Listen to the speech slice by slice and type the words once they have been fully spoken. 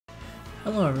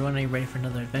Hello everyone, are you ready for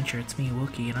another adventure? It's me,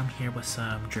 Wokey, and I'm here with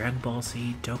some Dragon Ball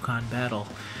Z Dokkan battle.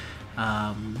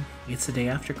 It's the day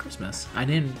after Christmas.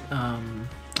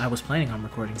 I was planning on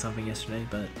recording something yesterday,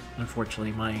 but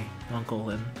unfortunately my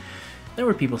uncle and there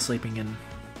were people sleeping in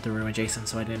the room adjacent,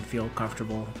 so I didn't feel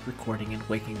comfortable recording and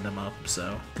waking them up,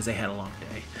 because they had a long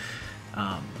day.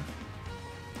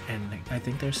 And I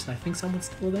think someone's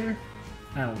still there?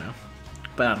 I don't know.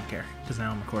 But I don't care, because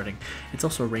now I'm recording. It's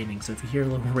also raining, so if you hear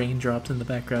little raindrops in the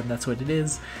background, that's what it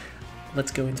is.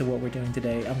 Let's go into what we're doing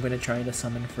today. I'm going to try to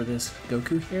summon for this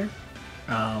Goku here.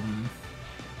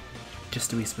 Just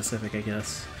to be specific, I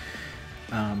guess.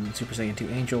 Super Saiyan 2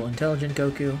 Angel Intelligent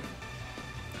Goku.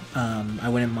 I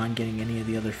wouldn't mind getting any of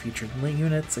the other featured link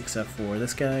units, except for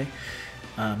this guy.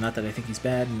 Not that I think he's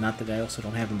bad, and not that I also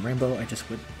don't have him Rainbow, I just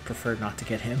would prefer not to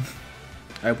get him.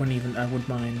 I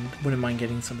wouldn't mind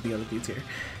getting some of the other dudes here.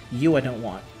 You I don't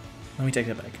want. Let me take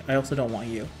that back. I also don't want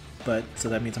you, but so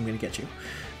that means I'm gonna get you.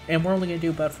 And we're only gonna do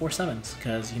about 4 summons,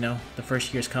 because you know the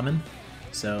first year's coming,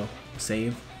 so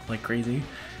save like crazy.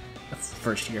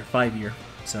 First year, 5 year.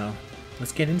 So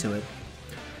let's get into it.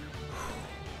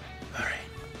 All right,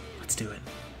 let's do it.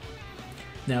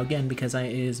 Now again, because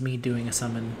it is me doing a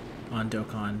summon on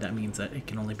Dokkan, that means that it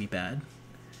can only be bad,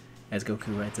 as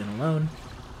Goku rides in alone.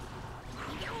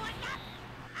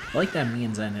 I like that me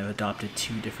and Zen have adopted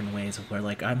 2 different ways of where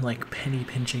like I'm like penny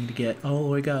pinching to get,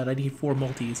 oh my god, I need 4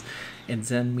 multis, and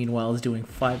Zen meanwhile is doing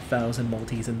 5,000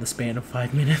 multis in the span of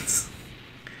 5 minutes.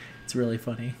 It's really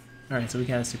funny. Alright, so we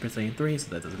got a Super Saiyan 3, so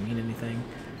that doesn't mean anything.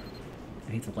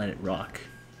 I need to let it rock.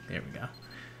 There we go.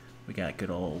 We got good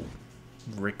old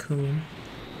Raccoon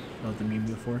of the Mew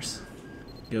Mew Force.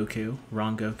 Goku.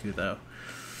 Wrong Goku though.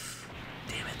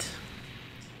 Damn it.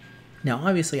 Now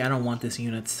obviously I don't want this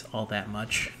units all that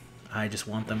much. I just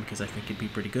want them because I think it'd be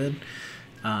pretty good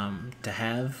to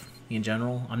have in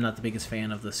general. I'm not the biggest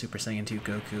fan of the Super Saiyan 2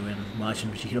 Goku and Majin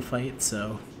Vegeta fight,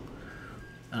 so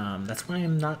that's why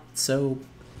I'm not so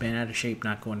bent out of shape,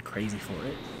 not going crazy for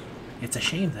it. It's a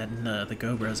shame that the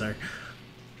Gobras are...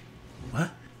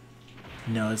 What?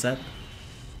 No, is that...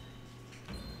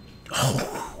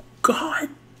 Oh, God!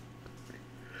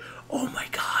 Oh my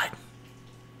god!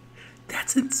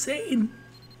 That's insane!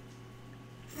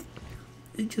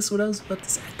 Just what I was about to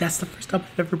say. That's the first time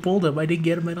I've ever pulled him. I didn't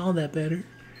get him at all that better.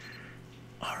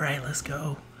 Alright, let's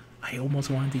go. I almost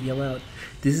wanted to yell out.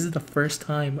 This is the first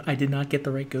time I did not get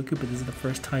the right Goku, but this is the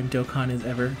first time Dokkan has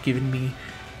ever given me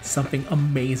something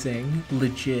amazing,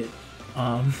 legit,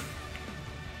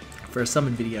 for a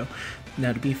summon video.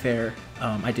 Now, to be fair,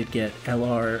 I did get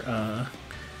LR,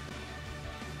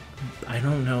 I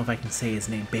don't know if I can say his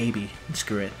name, Baby.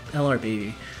 Screw it. LR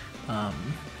Baby.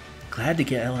 Glad to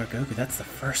get LR Goku. That's the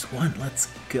first one. Let's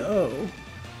go.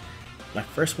 My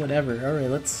first one ever. Alright,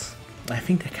 I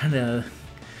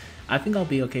think I'll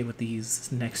be okay with these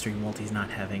next 3 multis not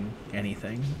having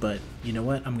anything. But you know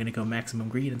what? I'm gonna go maximum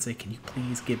greed and say, can you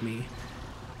please give me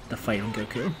the fighting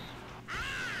Goku?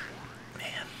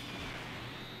 Man.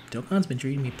 Dokkan's been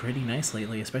treating me pretty nice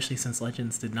lately, especially since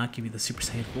Legends did not give me the Super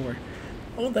Saiyan 4.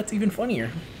 Oh, that's even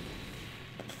funnier.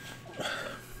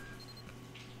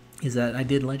 Is that I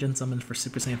did Legend summon for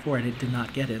Super Saiyan 4 and it did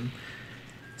not get him.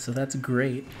 So that's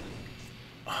great.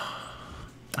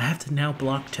 I have to now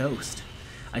block Toast.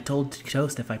 I told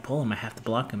Toast if I pull him I have to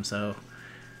block him, so...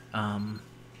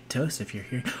 Toast, if you're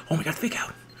here... Oh my god, fake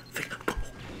out! Fake out!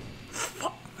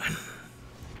 Fuck.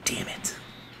 Damn it.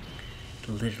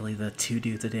 Literally the 2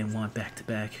 dudes I didn't want back to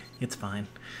back. It's fine.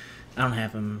 I don't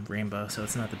have him Rainbow, so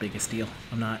it's not the biggest deal.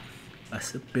 I'm not a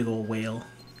big old whale,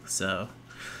 so...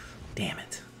 Damn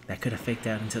it. That could have faked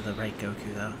out into the right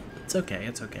Goku, though. It's okay,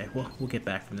 it's okay. We'll get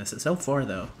back from this. So far,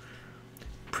 though,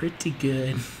 pretty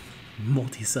good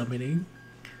multi-summoning.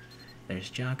 There's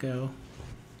Jocko.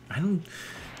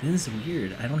 This is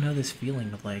weird. I don't know this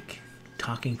feeling of, like,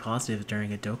 talking positive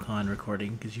during a Dokkan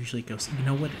recording, because usually it goes, you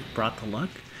know what brought the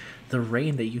luck? The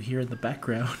rain that you hear in the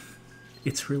background.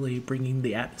 It's really bringing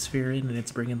the atmosphere in, and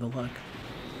it's bringing the luck.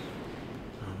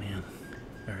 Oh, man.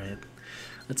 Alright.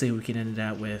 Let's say we can end it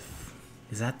out with...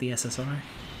 Is that the SSR?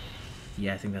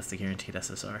 Yeah, I think that's the guaranteed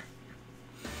SSR.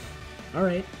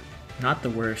 Alright. Not the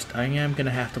worst. I am going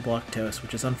to have to block Toast,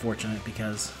 which is unfortunate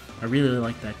because I really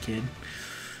like that kid.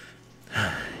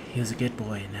 He was a good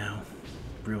boy and now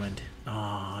ruined.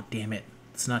 Aw, damn it.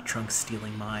 It's not Trunks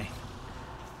stealing my...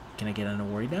 Can I get an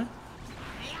award now?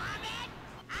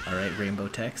 Alright, Rainbow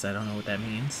Text. I don't know what that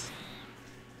means.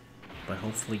 But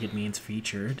hopefully it means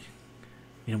featured.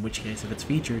 In which case, if it's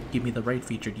featured, give me the right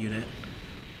featured unit.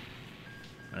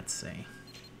 Let's see.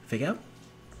 Fake out?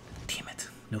 Damn it.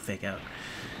 No fake out.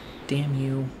 Damn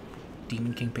you,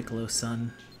 Demon King Piccolo's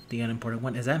son. the unimportant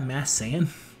one. Is that Mass Saiyan?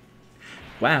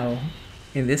 Wow.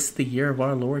 In this, the year of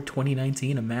our Lord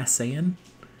 2019, a Mass Saiyan?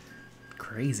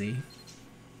 Crazy.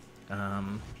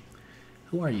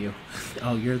 Who are you?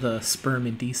 Oh, you're the sperm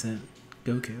indecent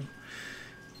Goku.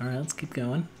 Alright, let's keep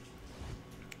going.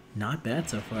 Not bad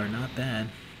so far, not bad.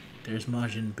 There's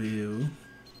Majin Buu.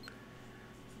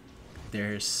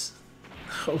 There's...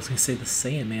 I was gonna say the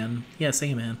Saiyan Man. Yeah,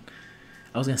 Saiyan Man.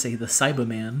 I was gonna say the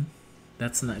Cyberman.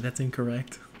 That's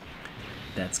incorrect.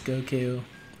 That's Goku.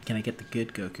 Can I get the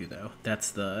good Goku though?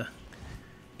 That's the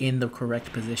in the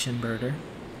correct position birder.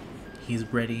 He's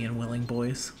ready and willing,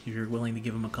 boys. If you're willing to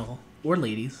give him a call. Or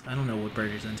ladies. I don't know what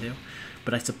birder's into.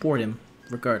 But I support him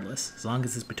regardless. As long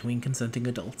as it's between consenting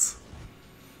adults.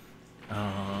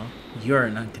 You're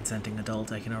an unconsenting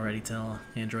adult, I can already tell.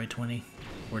 Android 20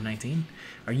 or 19.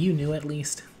 Are you new at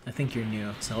least? I think you're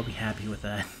new, so I'll be happy with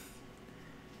that.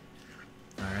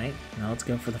 Alright, now let's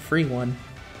go for the free one.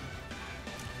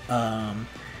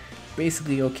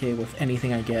 Basically okay with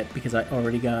anything I get because I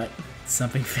already got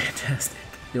something fantastic.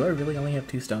 Do I really only have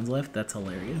 2 stones left? That's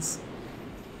hilarious.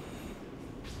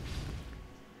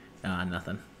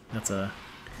 Nothing. It's a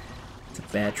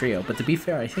bad trio. But to be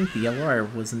fair, I think the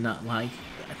LR was not like...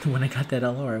 When I got that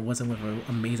LR, it wasn't with an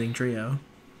amazing trio.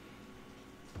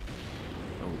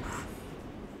 Oh.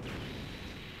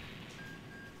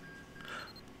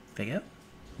 Fake out?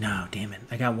 No, damn it.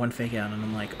 I got one fake out and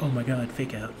I'm like, oh my god,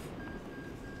 fake out.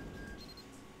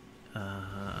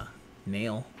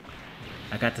 Nail.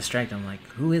 I got distracted. I'm like,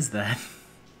 who is that?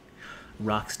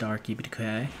 Rockstar, keep it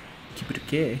okay. Keep it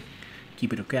okay.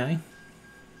 Keep it okay.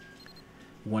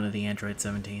 One of the Android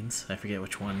 17s. I forget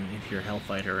which one, if you're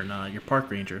Hellfighter or not. You're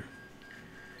Park Ranger.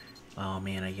 Oh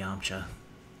man, a Yamcha.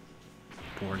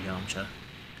 Poor Yamcha.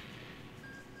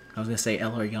 I was gonna say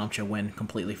LR Yamcha when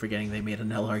completely forgetting they made an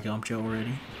LR Yamcha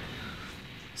already.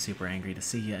 Super angry to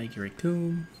see ya,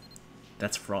 Yurikoom.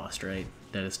 That's Frost, right?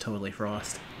 That is totally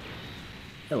Frost.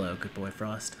 Hello, good boy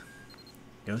Frost.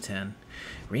 Goten.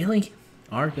 Really?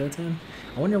 Our Goten?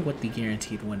 I wonder what the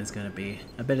guaranteed one is gonna be.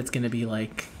 I bet it's gonna be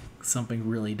like something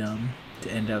really dumb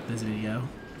to end out this video.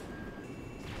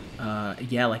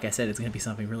 Yeah, like I said, it's gonna be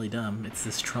something really dumb. It's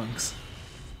this Trunks.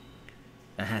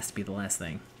 That has to be the last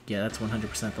thing. Yeah, that's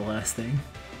 100% the last thing.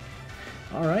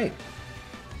 Alright.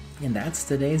 And that's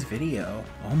today's video.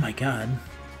 Oh my god.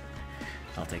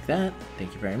 I'll take that.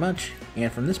 Thank you very much.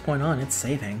 And from this point on, it's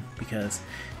saving, because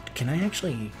can I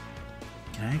actually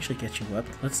get you up?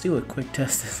 Let's do a quick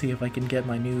test to see if I can get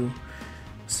my new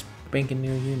spanking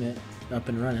new unit up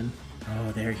and running.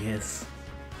 Oh, there he is.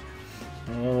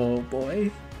 Oh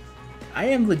boy. I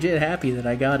am legit happy that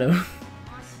I got him.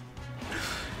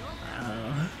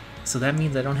 So that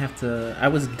means I don't have to... I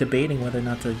was debating whether or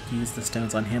not to use the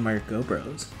stones on him or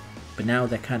GoBros. But now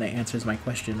that kind of answers my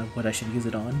question of what I should use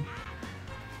it on.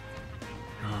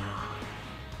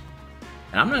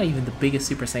 And I'm not even the biggest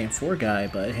Super Saiyan 4 guy,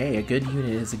 but hey, a good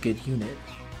unit is a good unit.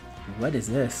 What is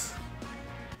this?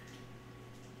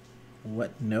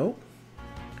 What? No?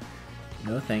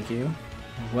 No, thank you.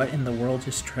 What in the world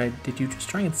just tried... Did you just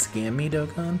try and scam me,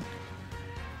 Dokkan?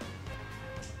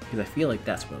 Because I feel like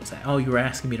that's what was that. Oh, you were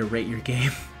asking me to rate your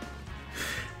game.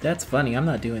 That's funny, I'm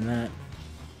not doing that.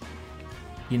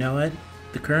 You know what?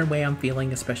 The current way I'm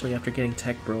feeling, especially after getting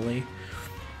Tech Broly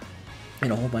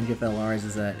and a whole bunch of LRs,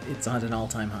 is that it's on an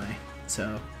all-time high.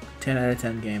 So, 10 out of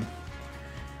 10 game.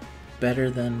 Better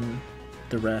than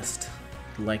the rest,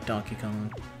 like Donkey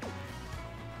Kong.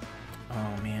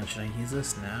 Oh man, should I use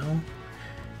this now?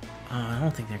 I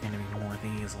don't think there are going to be more of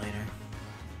these later.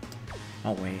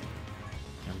 I'll wait.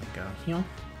 There we go. Here.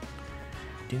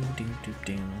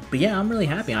 But yeah, I'm really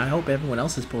happy. I hope everyone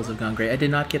else's pulls have gone great. I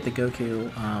did not get the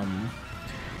Goku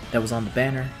that was on the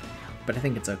banner, but I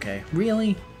think it's okay.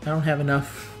 Really? I don't have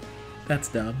enough? That's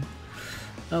dumb.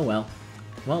 Oh well.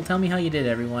 Well, tell me how you did,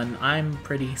 everyone. I'm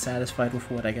pretty satisfied with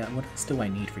what I got. What else do I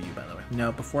need for you, by the way?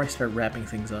 No, before I start wrapping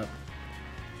things up,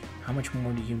 how much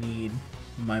more do you need,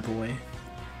 my boy?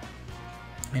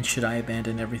 And should I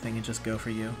abandon everything and just go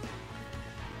for you?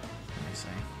 Let me see.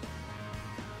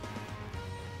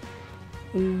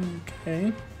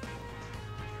 Okay.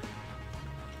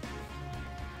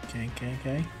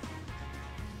 Okay.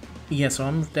 Yeah, so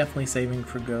I'm definitely saving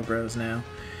for GoBros now.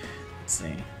 Let's see.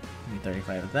 Need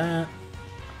 35 of that.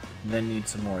 Then need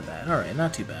some more of that. Alright,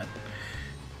 not too bad.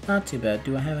 Not too bad.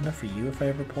 Do I have enough for you if I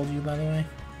ever pulled you, by the way?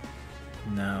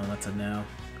 No, that's a no.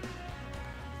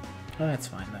 Oh, that's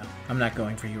fine, though. I'm not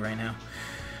going for you right now.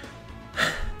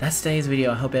 That's today's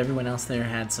video. I hope everyone else there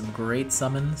had some great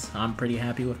summons. I'm pretty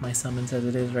happy with my summons as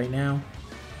it is right now.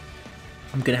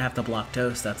 I'm gonna have to block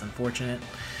Toast. That's unfortunate.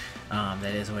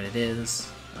 That is what it is.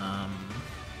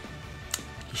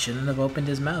 He shouldn't have opened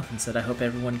his mouth and said, I hope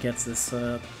everyone gets this,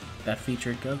 that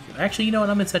featured Goku. Actually, you know what?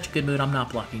 I'm in such a good mood, I'm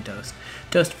not blocking Toast.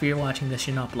 Toast, if you're watching this,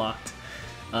 you're not blocked.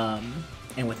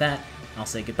 And with that, I'll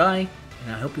say goodbye,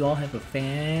 and I hope you all have a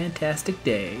fantastic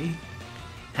day.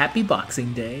 Happy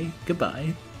Boxing Day.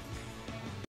 Goodbye.